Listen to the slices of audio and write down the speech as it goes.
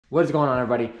What is going on,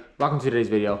 everybody? Welcome to today's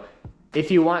video. If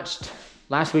you watched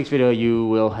last week's video, you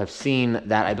will have seen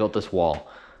that I built this wall.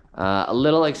 A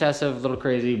little excessive, a little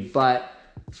crazy, but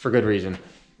for good reason.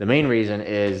 The main reason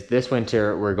is this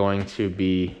winter we're going to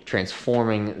be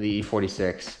transforming the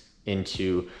e46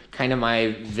 into kind of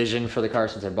my vision for the car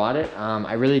since I bought it.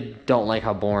 I really don't like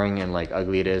how boring and like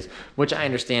ugly it is, which I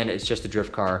understand. It's just a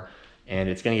drift car and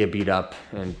it's gonna get beat up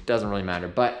and it doesn't really matter.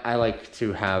 But I like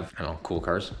to have, I don't know, cool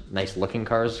cars, nice looking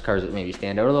cars that maybe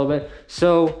stand out a little bit.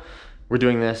 So we're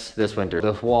doing this winter.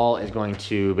 This wall is going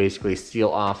to basically seal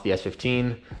off the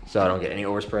S15 so I don't get any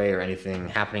overspray or anything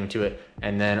happening to it.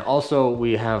 And then also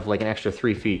we have like an extra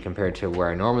 3 feet compared to where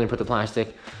I normally put the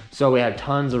plastic. So we have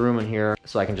tons of room in here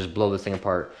so I can just blow this thing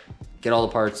apart, get all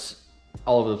the parts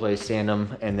all over the place, sand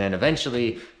them, and then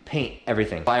eventually paint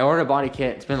everything. I ordered a body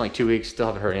kit. It's been like 2 weeks, still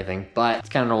haven't heard anything, but it's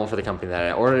kind of normal for the company that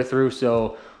I ordered it through.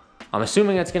 So I'm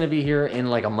assuming that's gonna be here in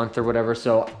like a month or whatever.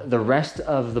 So the rest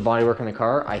of the bodywork in the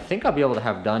car, I think I'll be able to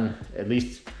have done at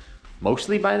least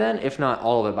mostly by then, if not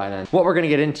all of it by then. What we're gonna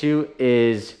get into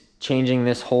is changing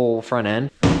this whole front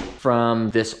end from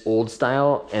this old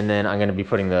style, and then I'm gonna be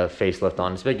putting the facelift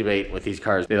on. It's a big debate with these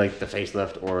cars. They like the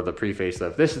facelift or the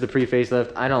pre-facelift. This is the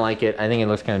pre-facelift. I don't like it. I think it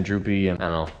looks kind of droopy and I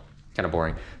don't know, kind of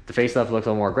boring. The facelift looks a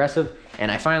little more aggressive,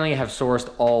 and I finally have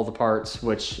sourced all the parts,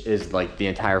 which is like the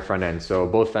entire front end. So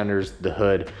both fenders, the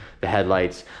hood, the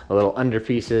headlights, the little under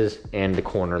pieces, and the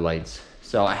corner lights.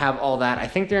 So I have all that. I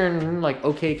think they're in like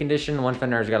okay condition. One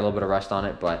fender's got a little bit of rust on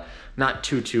it, but not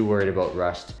too worried about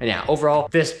rust. And yeah, overall,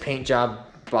 this paint job,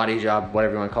 body job,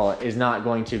 whatever you want to call it, is not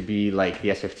going to be like the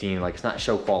S15. Like, it's not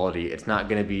show quality. It's not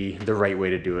going to be the right way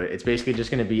to do it. It's basically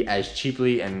just going to be as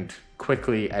cheaply and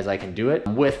quickly as I can do it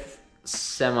with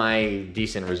semi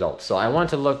decent results. So I want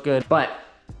it to look good, but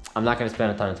I'm not going to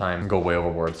spend a ton of time and go way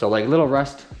overboard. So like little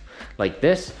rust like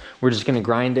this, we're just going to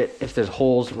grind it. If there's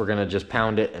holes, we're going to just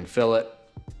pound it and fill it.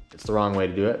 It's the wrong way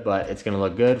to do it, but it's going to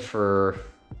look good for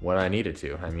what I need it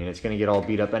to. I mean, it's going to get all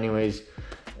beat up anyways.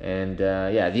 And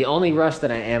yeah, the only rust that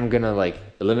I am gonna like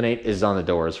eliminate is on the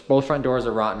doors. Both front doors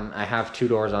are rotten. I have 2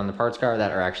 doors on the parts car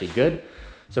that are actually good.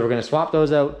 So we're gonna swap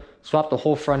those out, swap the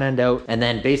whole front end out, and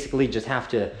then basically just have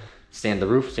to sand the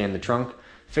roof, sand the trunk,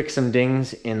 fix some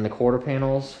dings in the quarter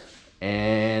panels,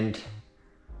 and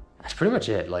that's pretty much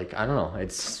it. Like, I don't know,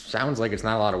 it sounds like it's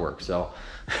not a lot of work. So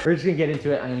we're just gonna get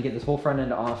into it. I'm gonna get this whole front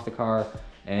end off the car,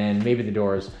 and maybe the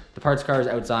doors. The parts car is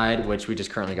outside, which we just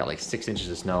currently got like 6 inches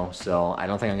of snow, so I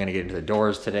don't think I'm gonna get into the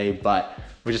doors today, but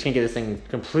we're just gonna get this thing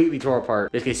completely tore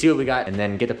apart, basically see what we got, and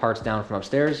then get the parts down from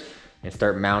upstairs and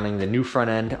start mounting the new front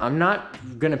end. I'm not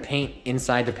gonna paint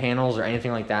inside the panels or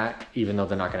anything like that, even though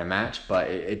they're not gonna match, but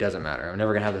it doesn't matter. I'm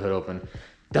never gonna have the hood open.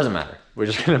 Doesn't matter. We're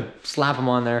just gonna slap them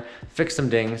on there, fix some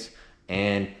dings,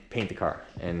 and paint the car,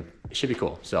 and it should be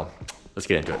cool. So let's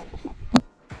get into it.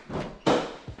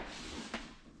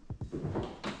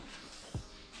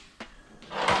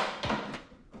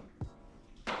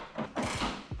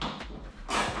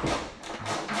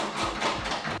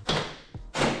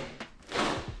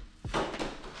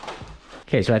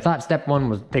 Okay, so I thought step 1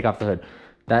 was take off the hood.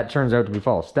 That turns out to be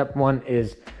false. Step 1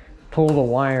 is pull the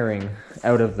wiring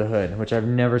out of the hood, which I've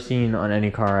never seen on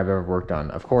any car I've ever worked on.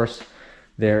 Of course,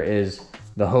 there is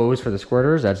the hose for the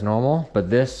squirters, that's normal, but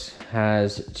this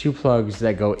has 2 plugs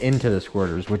that go into the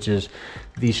squirters, which is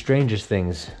the strangest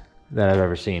things that I've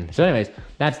ever seen. So anyways,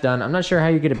 that's done. I'm not sure how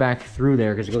you get it back through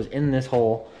there because it goes in this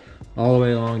hole all the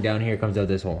way along down here, comes out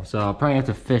this hole. So I'll probably have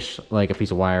to fish like a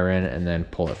piece of wire in and then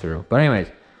pull it through. But anyways,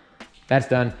 that's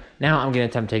done. Now I'm gonna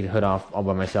attempt to take the hood off all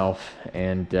by myself,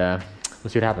 and let's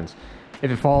see what happens.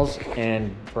 If it falls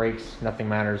and breaks, nothing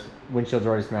matters. Windshield's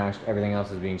already smashed, everything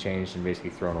else is being changed and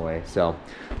basically thrown away. So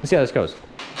let's see how this goes.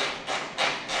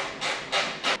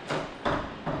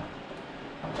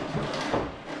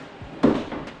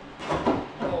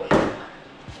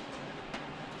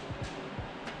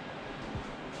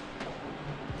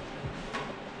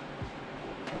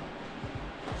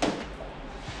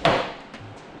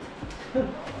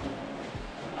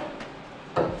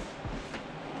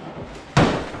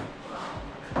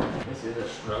 This is a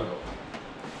struggle.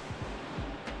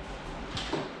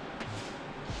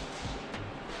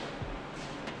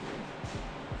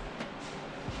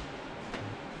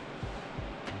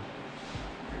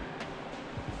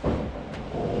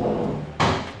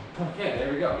 Okay,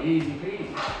 there we go. Easy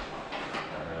peasy.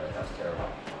 That's terrible.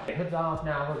 Okay, hood's off.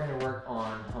 Now we're going to work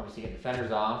on obviously getting the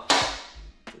fenders off.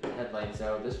 Get the headlights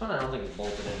out. This one I don't think is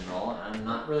bolted in at all. I'm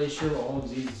not really sure what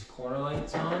holds these corner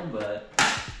lights on, but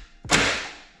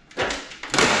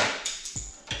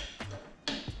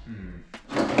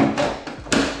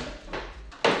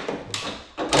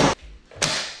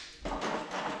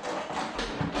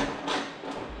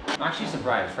I'm actually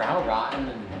surprised for how rotten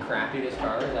and crappy this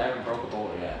car is. I haven't broke a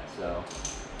bolt yet, so.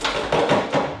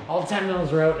 All 10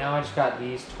 mils are out, now I just got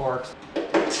these Torx.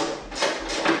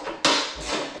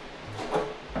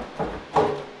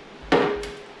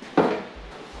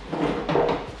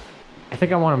 I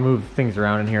think I want to move things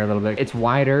around in here a little bit. It's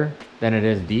wider than it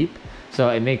is deep, so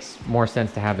it makes more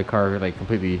sense to have the car like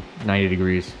completely 90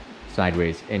 degrees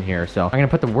sideways in here. So I'm gonna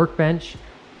put the workbench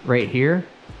right here,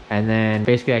 and then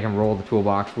basically I can roll the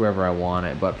toolbox wherever I want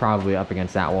it, but probably up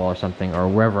against that wall or something, or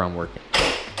wherever I'm working.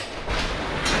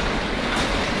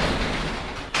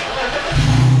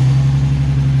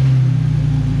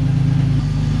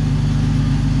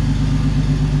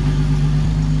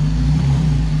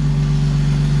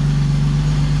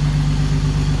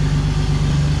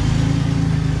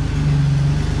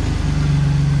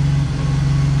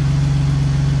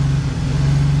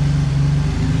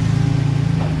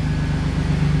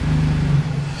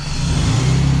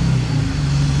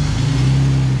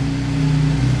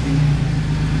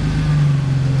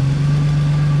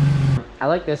 I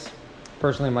like this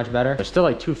personally much better. There's still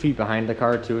like 2 feet behind the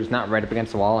car too. It's not right up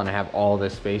against the wall, and I have all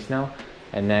this space now.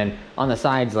 And then on the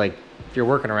sides, like if you're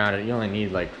working around it, you only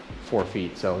need like 4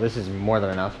 feet. So this is more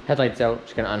than enough. Headlights out,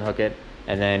 just gonna unhook it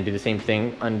and then do the same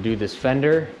thing, undo this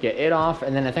fender, get it off.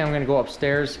 And then I think I'm gonna go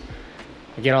upstairs,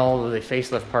 get all of the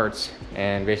facelift parts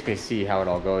and basically see how it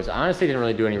all goes. I honestly didn't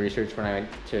really do any research when I went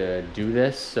to do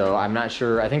this, so I'm not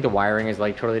sure. I think the wiring is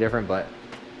like totally different, but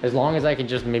as long as I can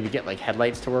just maybe get like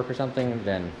headlights to work or something,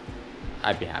 then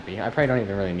I'd be happy. I probably don't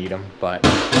even really need them, but.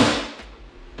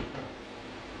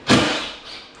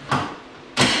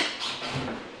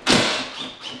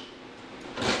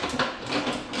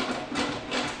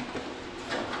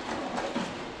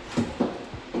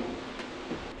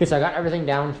 Okay, so I got everything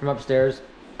down from upstairs.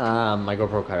 My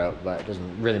GoPro cut out, but it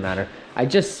doesn't really matter. I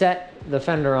just set the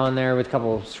fender on there with a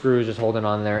couple of screws just holding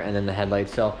on there, and then the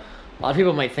headlights. So a lot of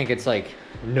people might think it's like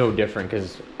no different,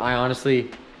 because I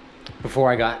honestly,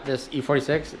 before I got this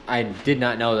E46, I did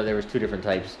not know that there was 2 different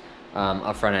types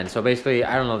of front end. So basically,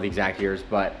 I don't know the exact years,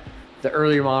 but the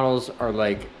earlier models are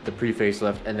like the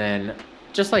pre-facelift, and then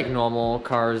just like normal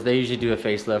cars, they usually do a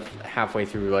facelift halfway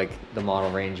through like the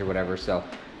model range or whatever. So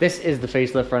this is the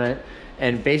facelift front end.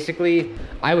 And basically,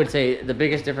 I would say the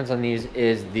biggest difference on these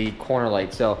is the corner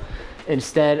light. So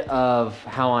instead of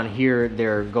how on here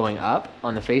they're going up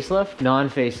on the facelift,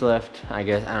 non-facelift, I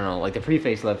guess, I don't know, like the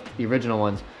pre-facelift, the original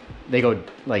ones, they go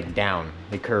like down,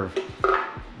 they curve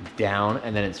down,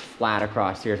 and then it's flat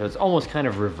across here. So it's almost kind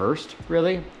of reversed,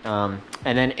 really. And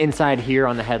then inside here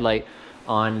on the headlight,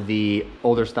 on the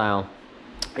older style,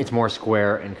 it's more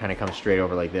square and kind of comes straight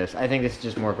over like this. I think this is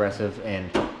just more aggressive and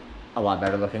a lot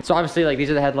better looking. So obviously, like, these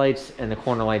are the headlights and the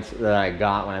corner lights that I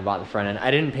got when I bought the front end.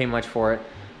 I didn't pay much for it.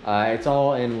 It's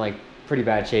all in like pretty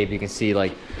bad shape. You can see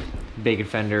like big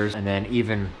fenders, and then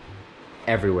even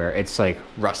everywhere it's like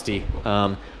rusty.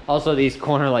 Also, these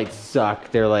corner lights suck.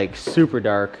 They're like super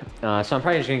dark. So I'm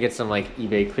probably just gonna get some like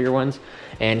eBay clear ones,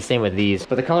 and same with these.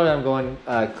 But the color that I'm going,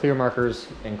 clear markers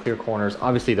and clear corners.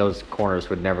 Obviously those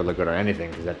corners would never look good on anything,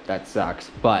 because that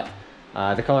sucks. But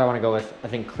the color I want to go with, I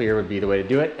think clear would be the way to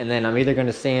do it. And then I'm either going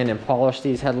to sand and polish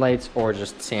these headlights, or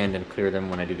just sand and clear them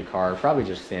when I do the car. Probably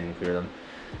just sand and clear them.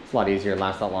 It's a lot easier,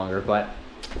 lasts a lot longer, but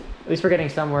at least we're getting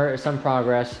somewhere, some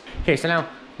progress. Okay, so now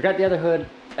we got the other hood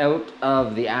out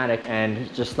of the attic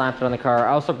and just slapped it on the car.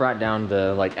 I also brought down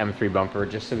the like M3 bumper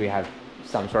just so we have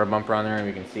some sort of bumper on there and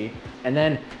we can see. And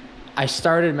then I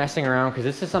started messing around, because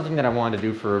this is something that I wanted to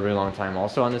do for a really long time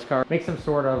also on this car. Make some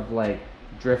sort of like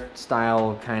drift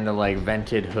style kind of like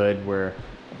vented hood, where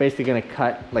I'm basically gonna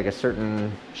cut like a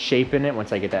certain shape in it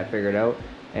once I get that figured out,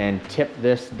 and tip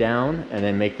this down and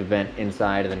then make the vent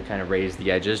inside, and then kind of raise the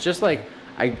edges. Just like,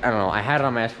 I don't know, I had it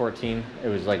on my S14. It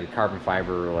was like a carbon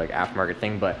fiber or like aftermarket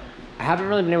thing, but I haven't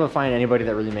really been able to find anybody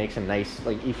that really makes a nice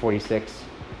like E46,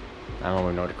 I don't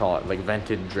even know what to call it, like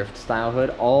vented drift style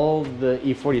hood. All the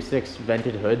E46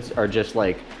 vented hoods are just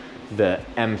like the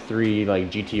M3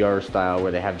 like GTR style,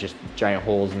 where they have just giant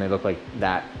holes and they look like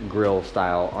that grill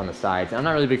style on the sides. And I'm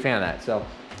not really a big fan of that. So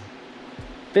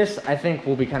this, I think,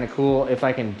 will be kind of cool if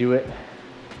I can do it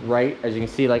right. As you can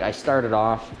see, like I started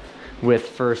off with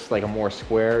first like a more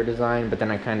square design, but then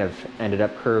I kind of ended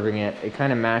up curving it. It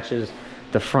kind of matches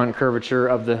the front curvature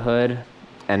of the hood.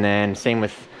 And then same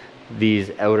with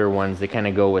these outer ones, they kind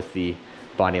of go with the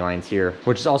body lines here,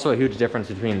 which is also a huge difference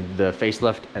between the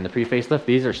facelift and the pre-facelift.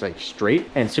 These are like straight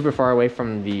and super far away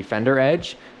from the fender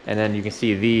edge, and then you can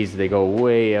see these, they go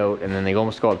way out, and then they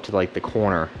almost go up to like the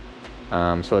corner.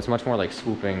 So it's much more like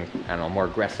swooping, I don't know, more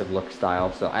aggressive look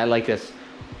style. So I like this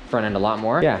front end a lot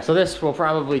more. Yeah, so this will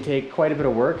probably take quite a bit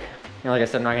of work, know, like I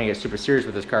said, I'm not gonna get super serious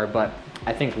with this car, but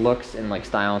I think looks and like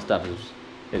style and stuff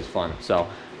is fun. So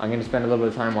I'm gonna spend a little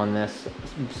bit of time on this,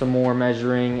 some more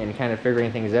measuring and kind of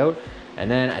figuring things out. And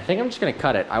then I think I'm just gonna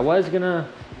cut it. I was gonna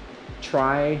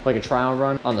try like a trial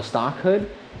run on the stock hood,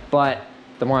 but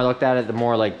the more I looked at it, the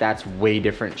more like that's way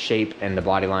different shape and the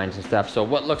body lines and stuff. So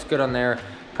what looks good on there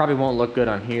probably won't look good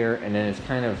on here, and then it's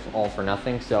kind of all for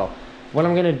nothing. So what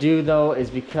I'm gonna do though is,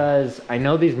 because I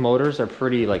know these motors are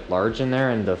pretty like large in there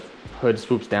and the hood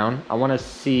swoops down, I wanna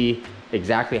see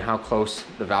exactly how close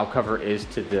the valve cover is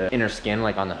to the inner skin,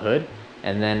 like on the hood.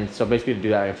 And then, so basically to do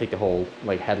that, I'm gonna take the whole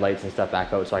like headlights and stuff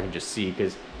back out so I can just see,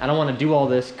 because I don't wanna do all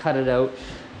this, cut it out,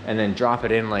 and then drop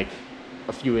it in like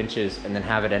a few inches and then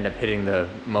have it end up hitting the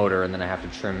motor and then I have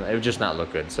to trim. It would just not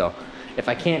look good. So if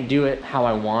I can't do it how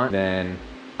I want, then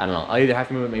I don't know, I'll either have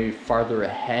to move it maybe farther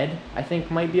ahead, I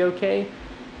think might be okay,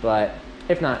 but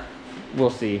if not, we'll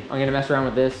see. I'm gonna mess around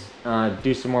with this,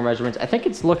 do some more measurements. I think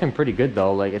it's looking pretty good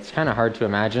though. Like, it's kind of hard to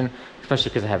imagine, especially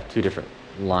because I have two different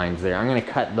lines there. I'm gonna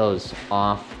cut those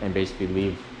off and basically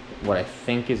leave what I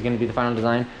think is gonna be the final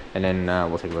design, and then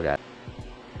we'll take a look at it.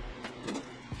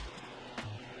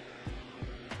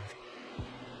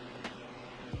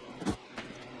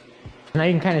 Now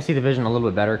you can kind of see the vision a little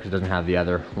bit better because it doesn't have the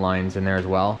other lines in there as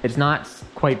well. It's not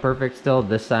quite perfect still.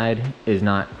 This side is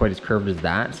not quite as curved as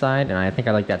that side, and I think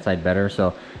I like that side better.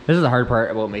 So this is the hard part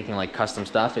about making like custom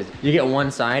stuff, is you get one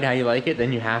side how you like it,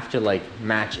 then you have to like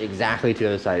match exactly to the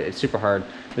other side. It's super hard.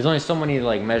 There's only so many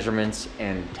like measurements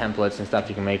and templates and stuff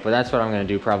you can make, but that's what I'm gonna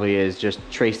do probably, is just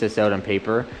trace this out on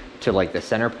paper to like the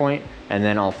center point, and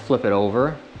then I'll flip it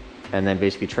over and then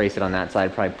basically trace it on that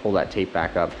side, probably pull that tape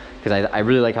back up. Because I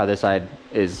really like how this side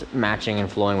is matching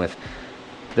and flowing with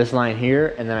this line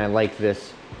here, and then I like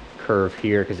this curve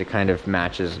here because it kind of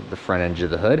matches the front edge of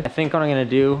the hood. I think what I'm gonna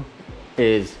do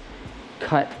is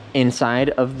cut inside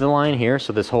of the line here,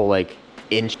 so this whole like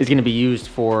inch is gonna be used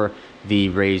for the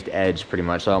raised edge pretty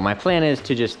much. So my plan is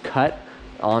to just cut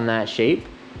on that shape,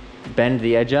 bend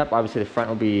the edge up. Obviously the front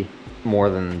will be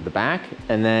more than the back,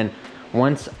 and then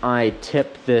once I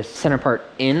tip this center part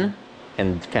in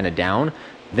and kind of down,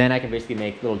 then I can basically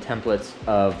make little templates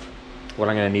of what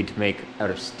I'm gonna need to make out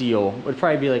of steel. It would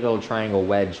probably be like a little triangle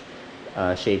wedge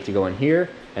shape to go in here,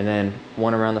 and then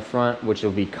one around the front, which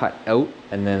will be cut out,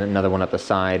 and then another one up the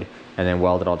side, and then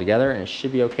weld it all together, and it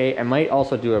should be okay. I might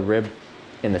also do a rib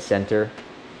in the center.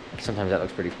 Sometimes that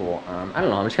looks pretty cool. I don't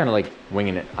know, I'm just kind of like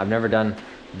winging it. I've never done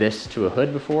this to a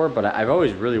hood before, but I've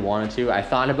always really wanted to. I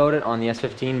thought about it on the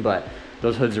S15, but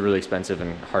those hoods are really expensive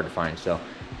and hard to find. So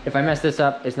if I mess this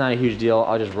up, it's not a huge deal.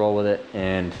 I'll just roll with it,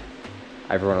 and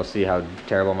everyone will see how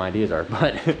terrible my ideas are.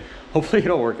 But hopefully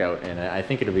it'll work out, and I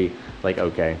think it'll be like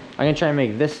okay. I'm gonna try and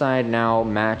make this side now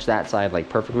match that side like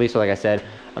perfectly. So like I said,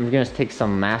 I'm gonna take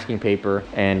some masking paper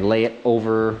and lay it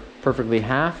over perfectly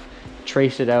half,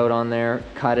 trace it out on there,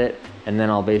 cut it, and then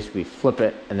I'll basically flip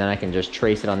it, and then I can just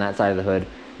trace it on that side of the hood,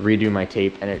 redo my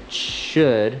tape, and it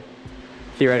should,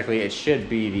 theoretically, it should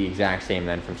be the exact same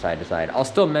then from side to side. I'll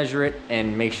still measure it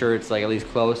and make sure it's like at least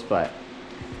close, but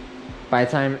by the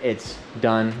time it's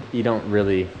done, you don't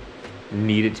really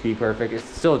need it to be perfect. It's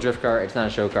still a drift car, it's not a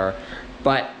show car,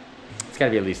 but it's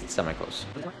gotta be at least semi-close.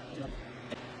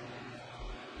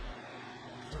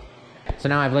 So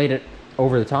now I've laid it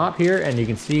over the top here, and you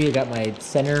can see I got my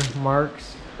center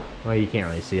marks. Well, you can't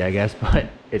really see, I guess, but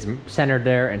it's centered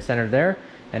there and centered there.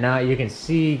 And now you can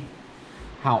see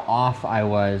how off I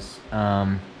was,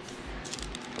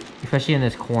 especially in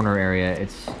this corner area.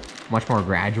 It's much more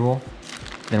gradual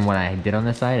than what I did on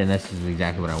this side, and this is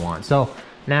exactly what I want. So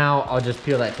now I'll just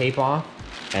peel that tape off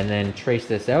and then trace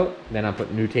this out. Then I'll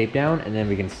put new tape down, and then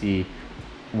we can see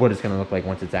what it's gonna look like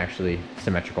once it's actually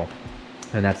symmetrical.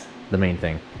 And that's the main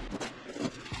thing.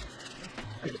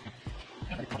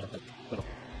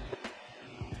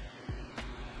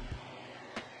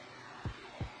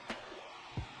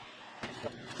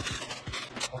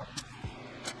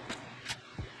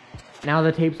 Now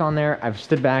the tape's on there, I've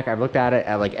stood back, I've looked at it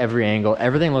at like every angle.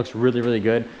 Everything looks really, really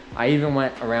good. I even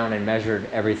went around and measured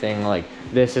everything. Like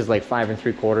this is like 5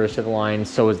 3/4 to the line,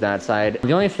 so is that side.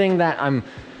 The only thing that I'm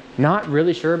not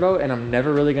really sure about, and I'm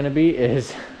never really gonna be,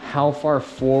 is how far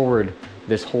forward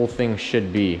this whole thing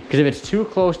should be. Because if it's too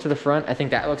close to the front, I think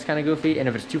that looks kind of goofy. And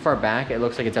if it's too far back, it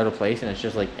looks like it's out of place and it's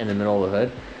just like in the middle of the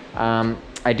hood.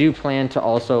 I do plan to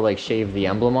also like shave the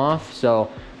emblem off. So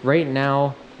right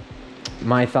now,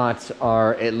 my thoughts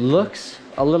are it looks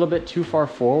a little bit too far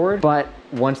forward, but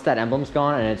once that emblem's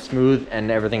gone and it's smooth and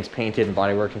everything's painted and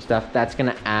bodywork and stuff, that's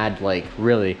gonna add like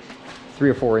really 3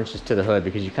 or 4 inches to the hood,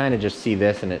 because you kind of just see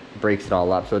this and it breaks it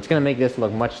all up. So it's gonna make this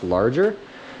look much larger.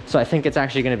 So I think it's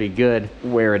actually gonna be good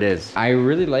where it is. I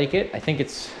really like it. I think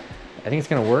it's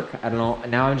gonna work. I don't know.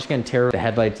 Now I'm just gonna tear the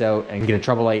headlights out and get a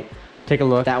trouble light, take a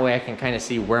look. That way I can kind of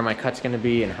see where my cut's gonna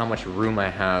be and how much room I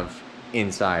have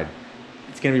inside.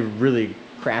 It's gonna be really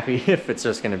crappy if it's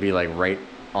just gonna be like right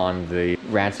on the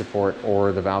rad support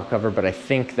or the valve cover, but I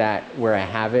think that where I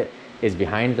have it is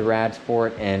behind the rad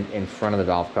support and in front of the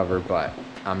valve cover, but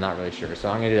I'm not really sure. So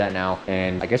I'm gonna do that now,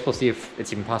 and I guess we'll see if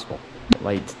it's even possible.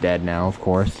 Light's dead now, of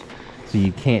course, so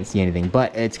you can't see anything,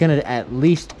 but it's gonna at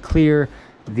least clear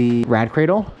the rad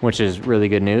cradle, which is really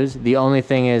good news. The only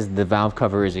thing is the valve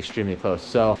cover is extremely close,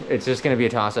 so it's just gonna be a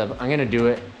toss-up. I'm gonna do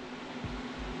it,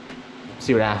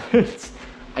 see what happens.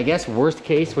 I guess worst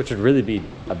case, which would really be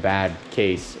a bad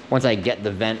case, once I get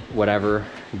the vent whatever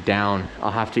down,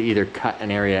 I'll have to either cut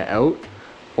an area out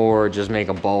or just make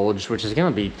a bulge, which is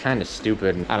gonna be kind of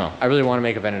stupid. I don't know. I really want to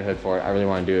make a vented hood for it. I really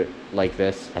want to do it like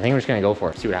this. I think I'm just gonna go for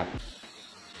it, see what happens.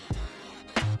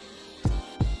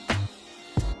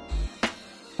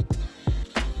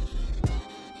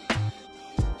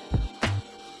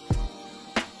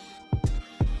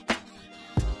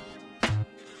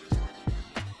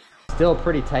 Still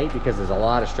pretty tight because there's a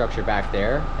lot of structure back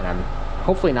there, and I'm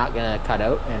hopefully not gonna cut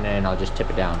out, and then I'll just tip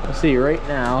it down. We'll see right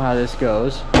now how this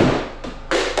goes.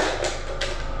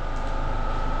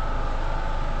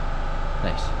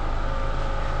 Nice.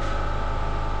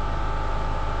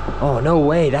 Oh, no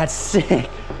way, that's sick.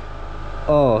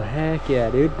 Oh, heck yeah,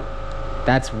 dude.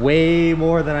 That's way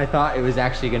more than I thought it was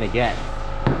actually gonna get.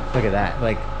 Look at that,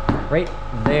 like right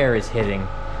there is hitting.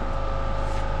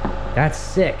 That's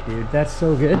sick, dude, that's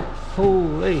so good.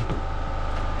 Holy.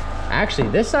 Actually,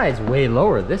 this side's way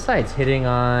lower. This side's hitting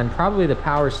on probably the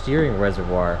power steering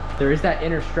reservoir. There is that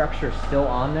inner structure still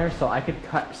on there, so I could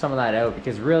cut some of that out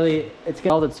because really it's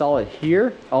welded solid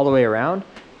here all the way around.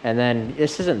 And then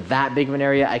this isn't that big of an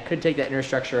area. I could take that inner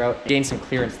structure out, gain some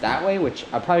clearance that way, which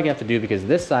I'm probably gonna have to do because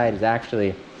this side is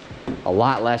actually a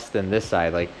lot less than this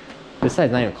side. Like this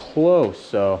side's not even close,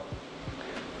 so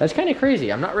that's kind of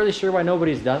crazy. I'm not really sure why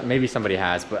nobody's done, maybe somebody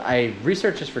has, but I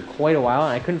researched this for quite a while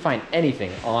and I couldn't find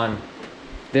anything on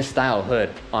this style hood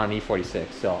on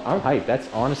e46. So I'm hyped. That's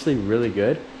honestly really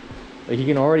good. Like you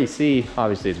can already see,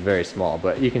 obviously it's very small,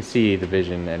 but you can see the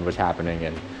vision and what's happening,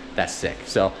 and that's sick.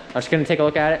 So I'm just gonna take a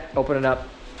look at it, open it up,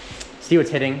 see what's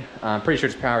hitting. I'm pretty sure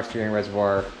it's power steering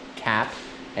reservoir cap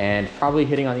and probably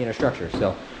hitting on the inner structure.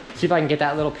 So see if I can get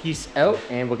that little piece out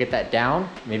and we'll get that down.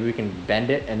 Maybe we can bend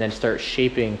it and then start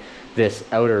shaping this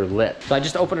outer lip. So I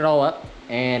just opened it all up,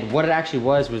 and what it actually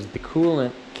was the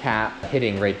coolant cap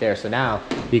hitting right there. So now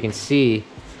you can see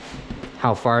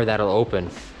how far that'll open.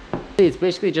 It's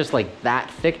basically just like that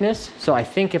thickness. So I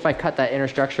think if I cut that inner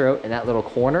structure out in that little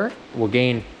corner, we'll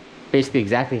gain basically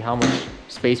exactly how much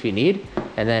space we need.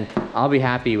 And then I'll be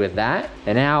happy with that.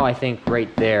 And now I think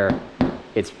right there,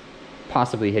 it's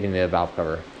possibly hitting the valve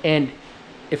cover. And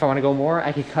if I want to go more,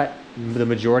 I could cut the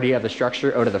majority of the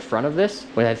structure out of the front of this,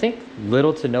 with I think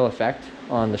little to no effect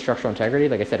on the structural integrity.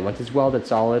 Like I said, once it's welded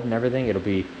solid and everything, it'll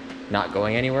be not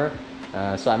going anywhere.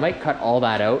 So I might cut all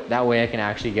that out. That way I can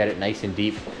actually get it nice and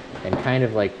deep and kind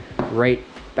of like right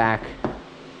back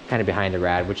kind of behind the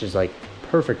rad, which is like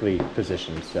perfectly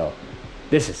positioned. So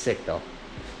this is sick though.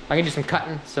 I can do some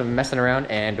cutting, some messing around,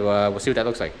 and we'll see what that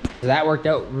looks like. So that worked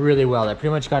out really well. That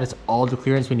pretty much got us all the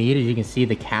clearance we need. As you can see,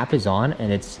 the cap is on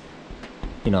and it's,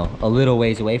 you know, a little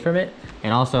ways away from it.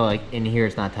 And also like in here,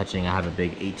 it's not touching. I have a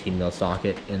big 18 mil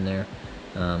socket in there.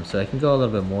 So I can go a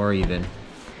little bit more even.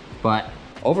 But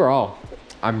overall,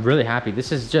 I'm really happy.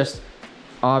 This is just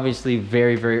obviously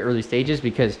very, very early stages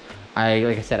because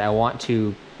like I said, I want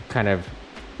to kind of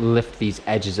lift these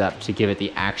edges up to give it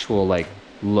the actual like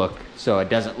look, so it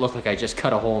doesn't look like I just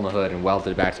cut a hole in the hood and welded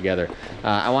it back together.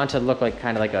 I want it to look like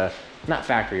kind of like a, not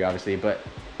factory obviously, but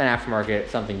an aftermarket,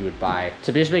 something you would buy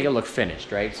to just make it look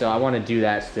finished, right? So I want to do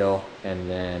that still, and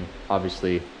then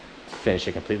obviously finish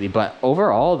it completely. But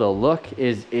overall, the look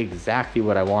is exactly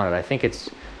what I wanted. I think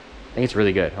it's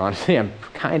really good. Honestly, I'm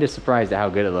kind of surprised at how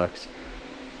good it looks.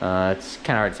 It's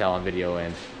kind of hard to tell on video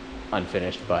and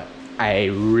unfinished, but I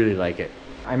really like it.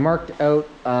 I marked out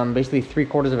basically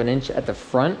 3/4 of an inch at the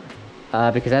front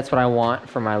because that's what I want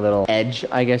for my little edge,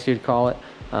 I guess you'd call it.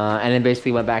 And then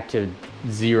basically went back to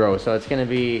 0. So it's gonna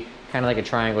be kind of like a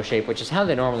triangle shape, which is how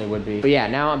they normally would be. But yeah,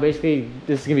 now I'm basically,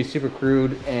 this is gonna be super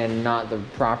crude and not the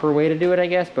proper way to do it, I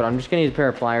guess, but I'm just gonna use a pair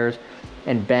of pliers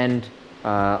and bend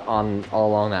all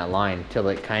along that line till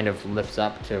it kind of lifts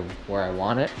up to where I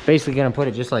want it. Basically gonna put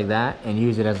it just like that and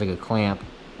use it as like a clamp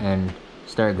and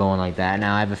start going like that.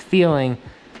 Now I have a feeling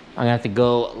I'm gonna have to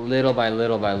go little by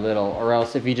little by little, or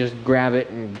else if you just grab it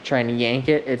and try and yank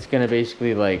it, it's gonna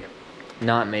basically like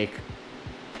not make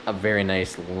a very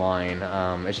nice line.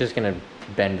 It's just gonna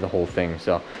bend the whole thing.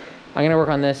 So I'm gonna work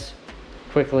on this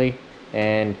quickly,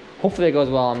 and hopefully it goes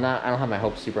well. I don't have my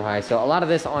hopes super high. So a lot of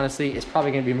this, honestly, is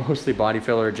probably gonna be mostly body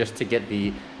filler just to get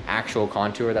the actual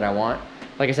contour that I want.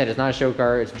 Like I said, it's not a show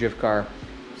car, it's a drift car.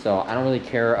 So I don't really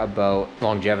care about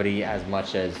longevity as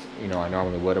much as, you know, I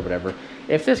normally would or whatever.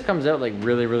 If this comes out like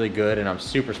really, really good and I'm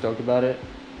super stoked about it,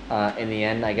 in the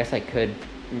end, I guess I could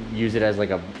use it as like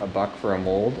a buck for a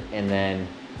mold and then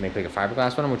make like a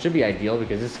fiberglass one, which would be ideal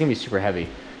because this is gonna be super heavy.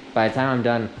 By the time I'm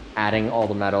done adding all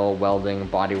the metal, welding,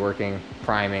 body working,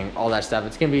 priming, all that stuff,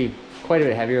 it's gonna be quite a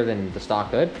bit heavier than the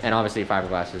stock hood. And obviously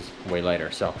fiberglass is way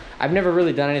lighter. So I've never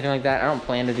really done anything like that. I don't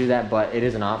plan to do that, but it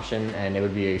is an option and it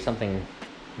would be something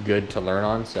good to learn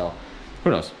on. So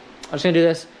who knows? I'm just gonna do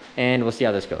this and we'll see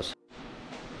how this goes.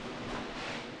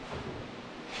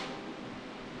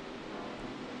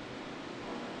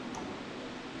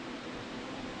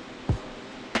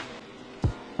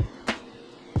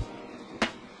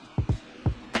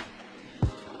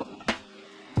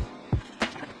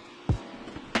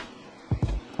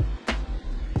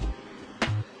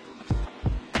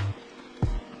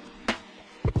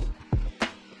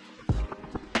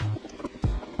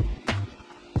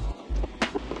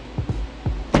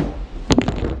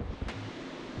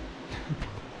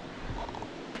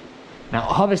 Now,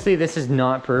 obviously this is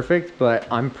not perfect, but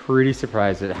I'm pretty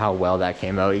surprised at how well that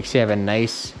came out. You can see I have a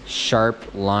nice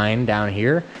sharp line down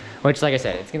here, which, like I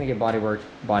said, it's gonna get body work,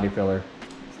 body filler.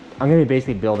 I'm gonna be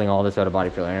basically building all this out of body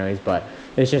filler anyways, but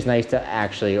it's just nice to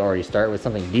actually already start with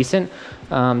something decent.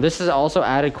 This has also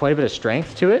added quite a bit of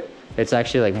strength to it. It's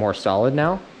actually like more solid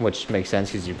now, which makes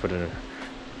sense because you put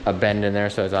a bend in there,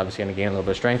 so it's obviously gonna gain a little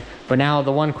bit of strength. But now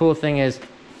the one cool thing is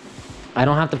I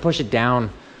don't have to push it down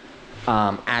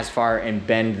as far and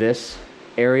bend this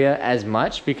area as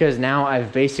much, because now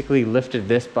I've basically lifted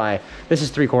this by, this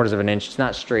is 3/4 of an inch. It's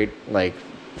not straight like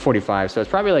 45, so it's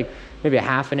probably like maybe a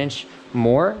 1/2 inch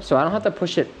more. So I don't have to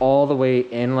push it all the way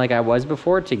in like I was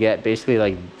before to get basically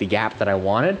like the gap that I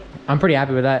wanted. I'm pretty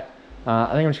happy with that.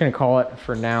 I think I'm just gonna call it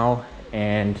for now,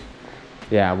 and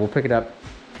yeah, we'll pick it up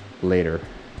later.